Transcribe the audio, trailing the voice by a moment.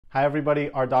Hi everybody,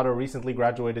 our daughter recently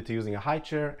graduated to using a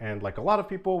Highchair, and like a lot of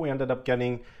people, we ended up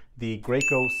getting the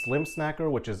Graco Slim Snacker,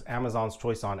 which is Amazon's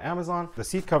choice on Amazon. The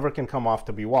seat cover can come off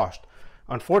to be washed.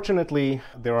 Unfortunately,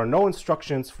 there are no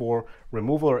instructions for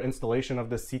removal or installation of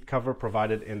this seat cover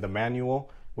provided in the manual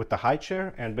with the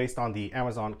Highchair, and based on the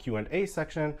Amazon Q&A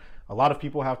section, a lot of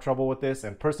people have trouble with this,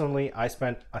 and personally, I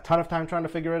spent a ton of time trying to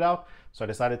figure it out, so I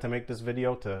decided to make this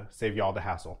video to save you all the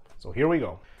hassle. So here we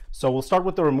go. So we'll start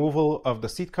with the removal of the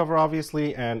seat cover,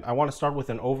 obviously, and I want to start with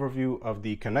an overview of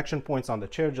the connection points on the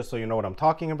chair, just so you know what I'm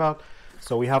talking about.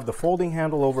 So we have the folding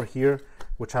handle over here,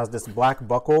 which has this black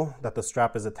buckle that the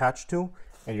strap is attached to,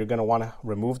 and you're going to want to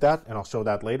remove that, and I'll show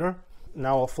that later.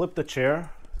 Now I'll flip the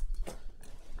chair.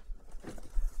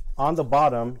 On the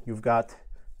bottom, you've got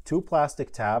two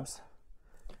plastic tabs,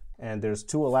 and there's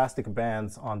two elastic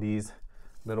bands on these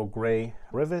little gray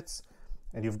rivets,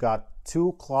 and you've got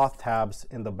two cloth tabs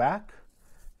in the back,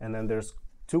 and then there's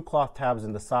two cloth tabs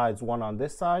in the sides, one on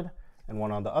this side and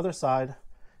one on the other side.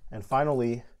 And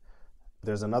finally,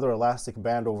 there's another elastic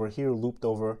band over here looped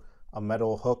over a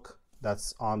metal hook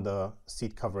that's on the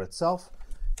seat cover itself.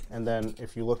 And then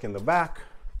if you look in the back,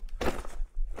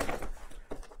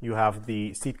 you have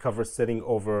the seat cover sitting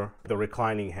over the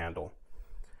reclining handle.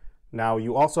 Now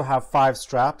you also have 5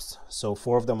 straps, so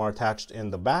 4 of them are attached in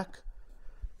the back,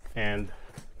 and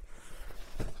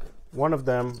one of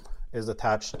them is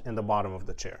attached in the bottom of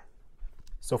the chair.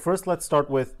 So first let's start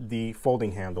with the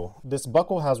folding handle. This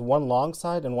buckle has one long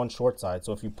side and one short side.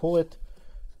 So if you pull it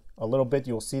a little bit,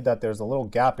 you'll see that there's a little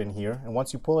gap in here. And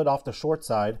once you pull it off the short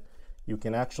side, you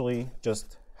can actually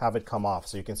just have it come off.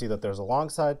 So you can see that there's a long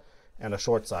side and a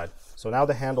short side. So now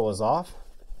the handle is off.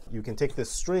 You can take this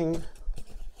string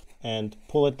and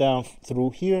pull it down through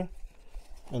here.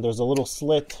 And there's a little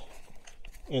slit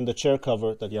in the chair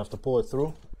cover that you have to pull it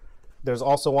through. There's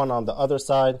also one on the other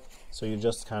side, so you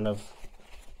just kind of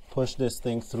push this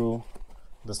thing through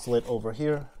the slit over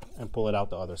here and pull it out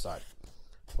the other side.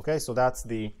 Okay, so that's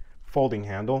the folding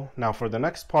handle. Now for the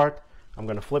next part, I'm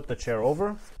going to flip the chair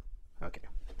over. Okay,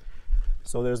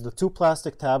 so there's the 2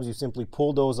 plastic tabs. You simply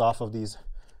pull those off of these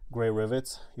gray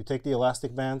rivets. You take the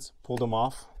elastic bands, pull them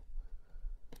off.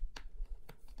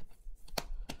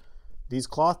 These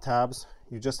cloth tabs,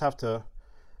 you just have to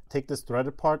take this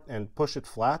threaded part and push it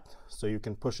flat so you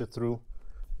can push it through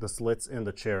the slits in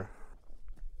the chair.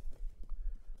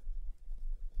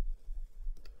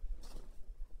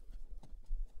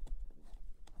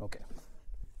 Okay.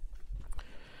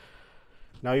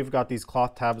 Now you've got these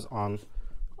cloth tabs on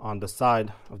the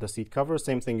side of the seat cover.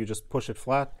 Same thing, you just push it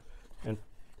flat and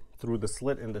through the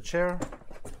slit in the chair.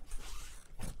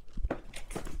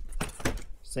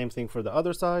 Same thing for the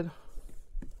other side.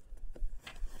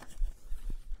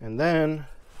 And then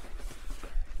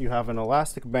you have an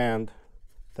elastic band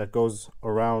that goes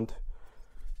around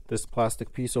this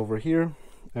plastic piece over here,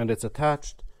 and it's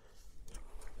attached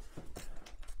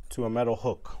to a metal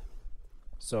hook.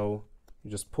 So you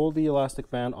just pull the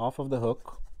elastic band off of the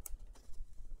hook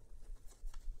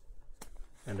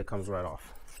and it comes right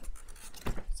off.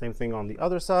 Same thing on the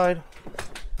other side.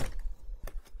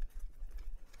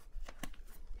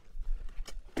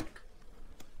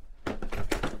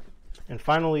 And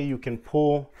finally, you can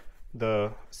pull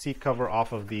the seat cover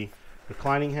off of the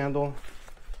reclining handle,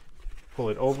 pull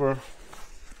it over,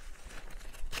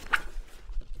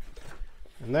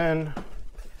 and then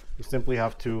you simply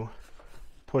have to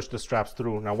push the straps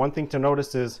through. Now, one thing to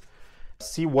notice is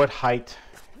see what height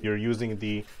you're using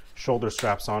the shoulder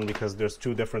straps on, because there's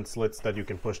 2 different slits that you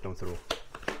can push them through.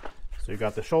 So you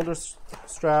got the shoulder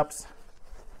straps,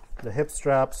 the hip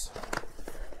straps,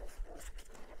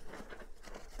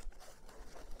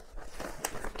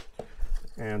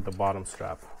 and the bottom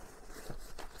strap.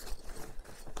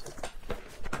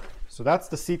 So that's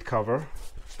the seat cover.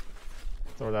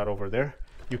 Throw that over there.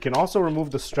 You can also remove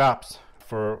the straps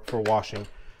for washing.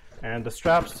 And the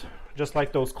straps, just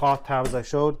like those cloth tabs I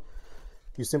showed,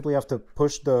 you simply have to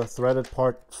push the threaded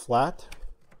part flat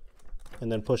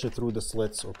and then push it through the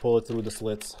slits or pull it through the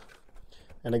slits.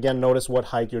 And again, notice what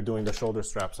height you're doing the shoulder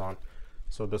straps on.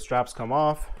 So the straps come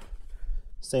off.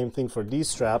 Same thing for these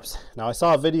straps. Now I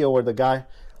saw a video where the guy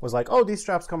was like, oh, these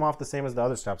straps come off the same as the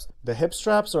other straps. The hip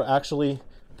straps are actually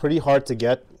pretty hard to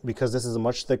get because this is a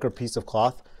much thicker piece of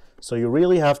cloth. So you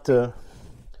really have to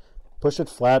push it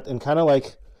flat and kind of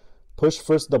like push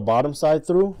first the bottom side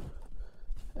through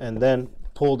and then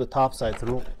pull the top side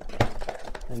through.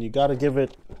 And you got to give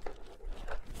it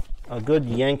a good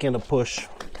yank and a push.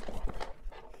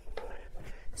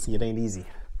 See, it ain't easy.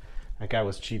 That guy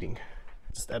was cheating.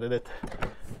 Just edit it.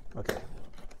 Okay.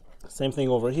 Same thing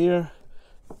over here.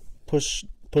 Push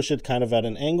it kind of at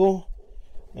an angle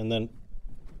and then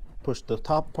push the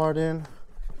top part in,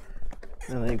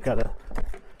 and then you gotta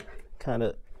kind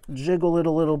of jiggle it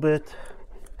a little bit,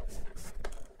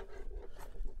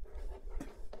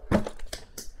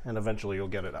 and eventually you'll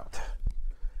get it out.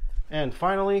 And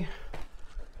finally,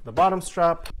 the bottom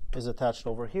strap is attached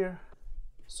over here,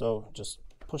 so just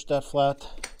push that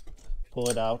flat, pull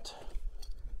it out,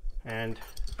 and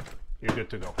you're good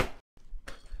to go.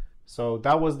 So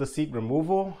that was the seat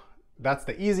removal. That's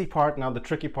the easy part. Now the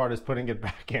tricky part is putting it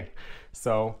back in.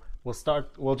 So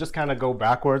we'll just kind of go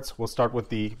backwards. We'll start with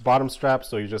the bottom strap.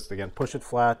 So you just, again, push it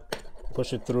flat,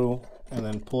 push it through, and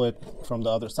then pull it from the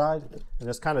other side, and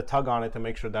just kind of tug on it to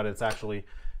make sure that it's actually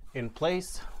in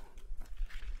place.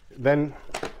 Then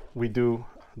we do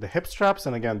the hip straps,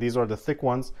 and again, these are the thick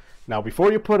ones. Now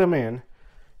before you put them in,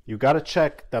 you got to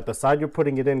check that the side you're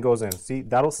putting it in goes in. See,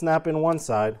 that'll snap in one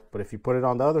side, but if you put it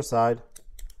on the other side,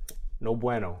 no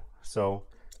bueno. So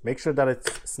make sure that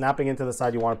it's snapping into the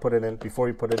side you want to put it in before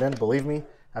you put it in. Believe me,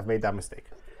 I've made that mistake.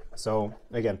 So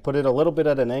again, put it a little bit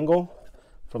at an angle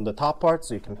from the top part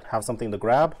so you can have something to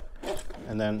grab,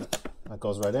 and then that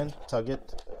goes right in. Tug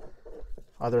it.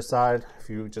 Other side, if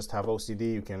you just have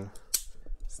OCD, you can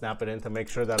snap it in to make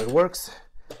sure that it works.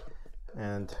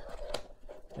 And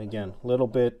again, a little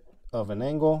bit of an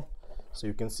angle so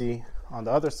you can see on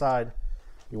the other side.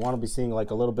 You want to be seeing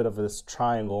like a little bit of this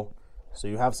triangle so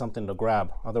you have something to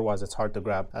grab. Otherwise it's hard to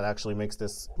grab. That actually makes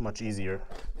this much easier.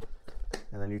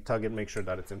 And then you tug it, make sure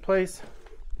that it's in place.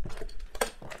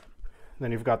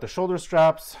 Then you've got the shoulder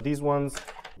straps. These ones,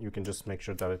 you can just make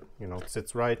sure that it,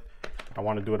 sits right. I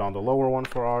want to do it on the lower one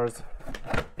for ours.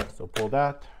 So pull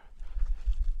that.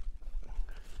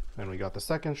 Then we got the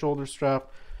second shoulder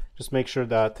strap. Just make sure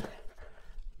that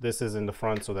this is in the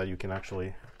front so that you can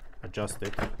actually adjust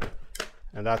it.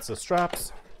 And that's the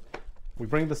straps. We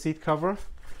bring the seat cover.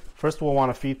 First we'll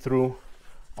want to feed through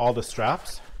all the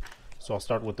straps. So I'll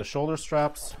start with the shoulder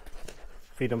straps.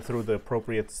 Feed them through the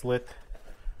appropriate slit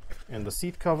in the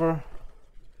seat cover.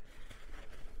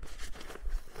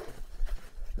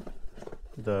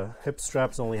 The hip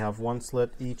straps only have one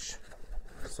slit each,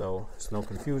 so there's no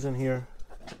confusion here.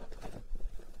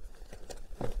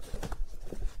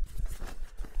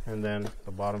 And then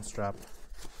the bottom strap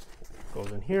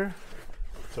goes in here.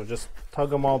 So just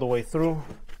tug them all the way through.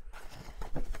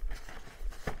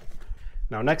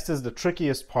 Now next is the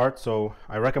trickiest part, so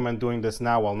I recommend doing this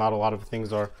now while not a lot of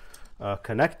things are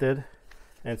connected.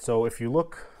 And so if you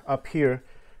look up here,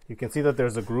 you can see that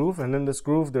there's a groove, and in this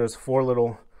groove there's 4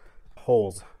 little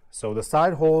holes. So the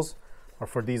side holes are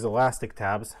for these elastic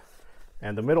tabs,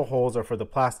 and the middle holes are for the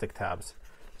plastic tabs.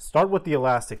 Start with the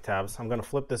elastic tabs. I'm going to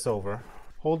flip this over.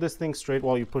 Hold this thing straight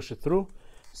while you push it through.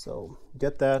 So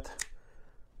get that,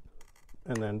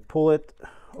 and then pull it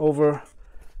over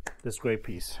this gray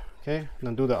piece. Okay, and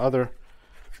then do the other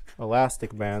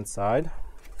elastic band side.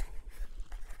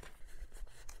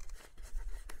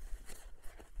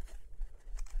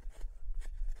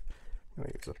 I'm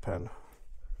going to use a pen.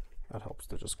 That helps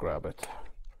to just grab it.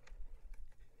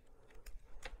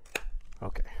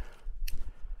 Okay.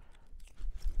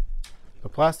 The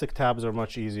plastic tabs are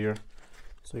much easier.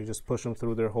 So you just push them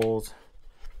through their holes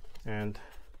and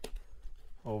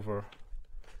over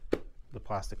the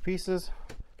plastic pieces.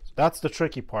 So that's the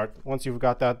tricky part. Once you've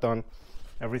got that done,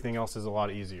 everything else is a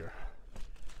lot easier.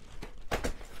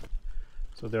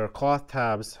 So there are cloth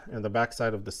tabs in the back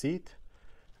side of the seat,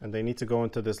 and they need to go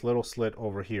into this little slit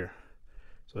over here.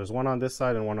 So there's one on this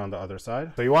side and one on the other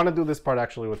side. So you want to do this part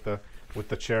actually with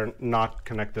the chair not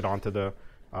connected onto the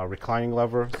reclining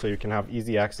lever, so you can have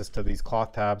easy access to these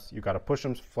cloth tabs. You got to push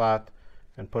them flat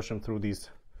and push them through these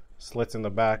slits in the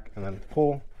back, and then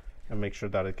pull and make sure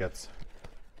that it gets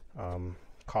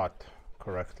caught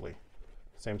correctly.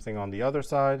 Same thing on the other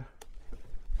side.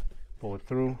 Pull it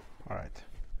through. All right,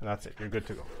 and that's it. You're good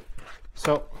to go.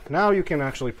 So now you can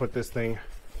actually put this thing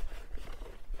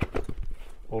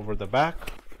over the back.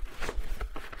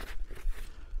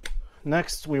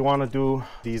 Next, we want to do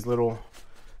these little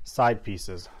side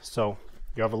pieces. So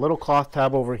you have a little cloth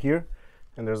tab over here,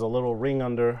 and there's a little ring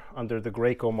under the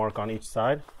Graco mark on each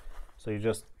side. So you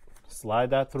just slide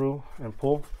that through and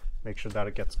pull. Make sure that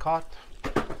it gets caught.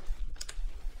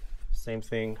 Same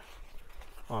thing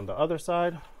on the other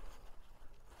side.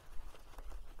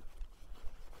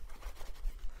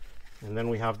 And then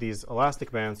we have these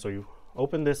elastic bands, so you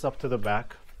open this up to the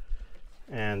back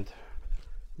and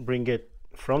bring it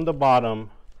from the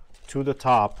bottom to the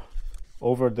top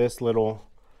over this little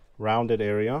rounded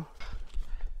area.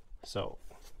 So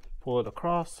pull it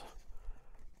across,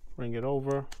 bring it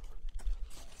over,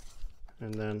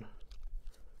 and then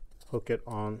hook it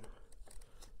on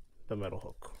the metal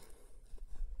hook.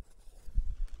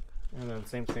 And then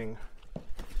same thing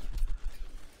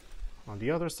on the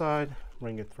other side.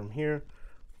 Bring it from here,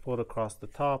 pull it across the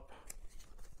top,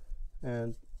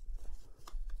 and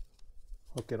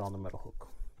hook it on the metal hook.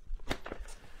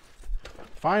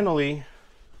 Finally,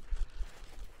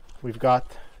 we've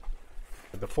got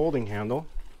the folding handle.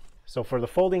 So for the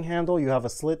folding handle, you have a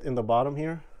slit in the bottom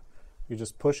here. You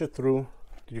just push it through.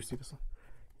 Did you see this?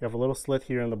 You have a little slit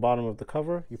here in the bottom of the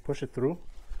cover. You push it through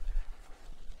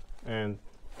and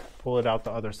pull it out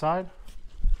the other side.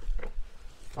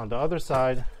 On the other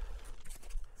side,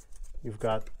 you've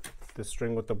got the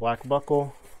string with the black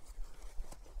buckle.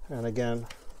 And again,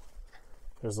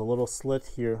 there's a little slit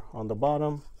here on the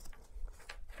bottom.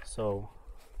 So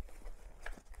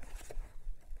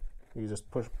you just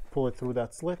pull it through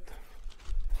that slit.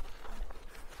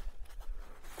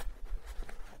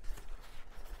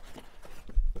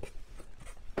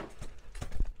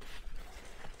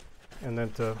 And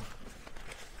then to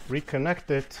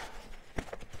reconnect it,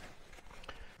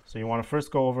 so you want to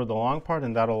first go over the long part,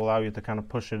 and that'll allow you to kind of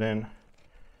push it in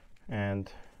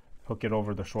and hook it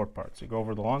over the short part. So you go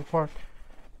over the long part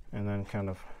and then kind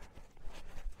of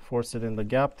force it in the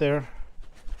gap there.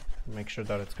 Make sure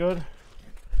that it's good.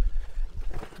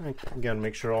 And again,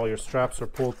 make sure all your straps are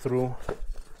pulled through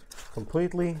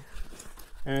completely,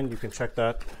 and you can check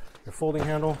that your folding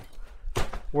handle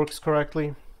works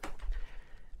correctly.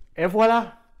 Et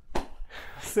voila!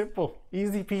 Simple,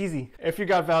 easy peasy. If you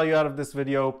got value out of this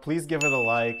video, please give it a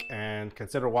like and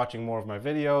consider watching more of my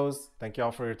videos. Thank you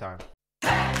all for your time.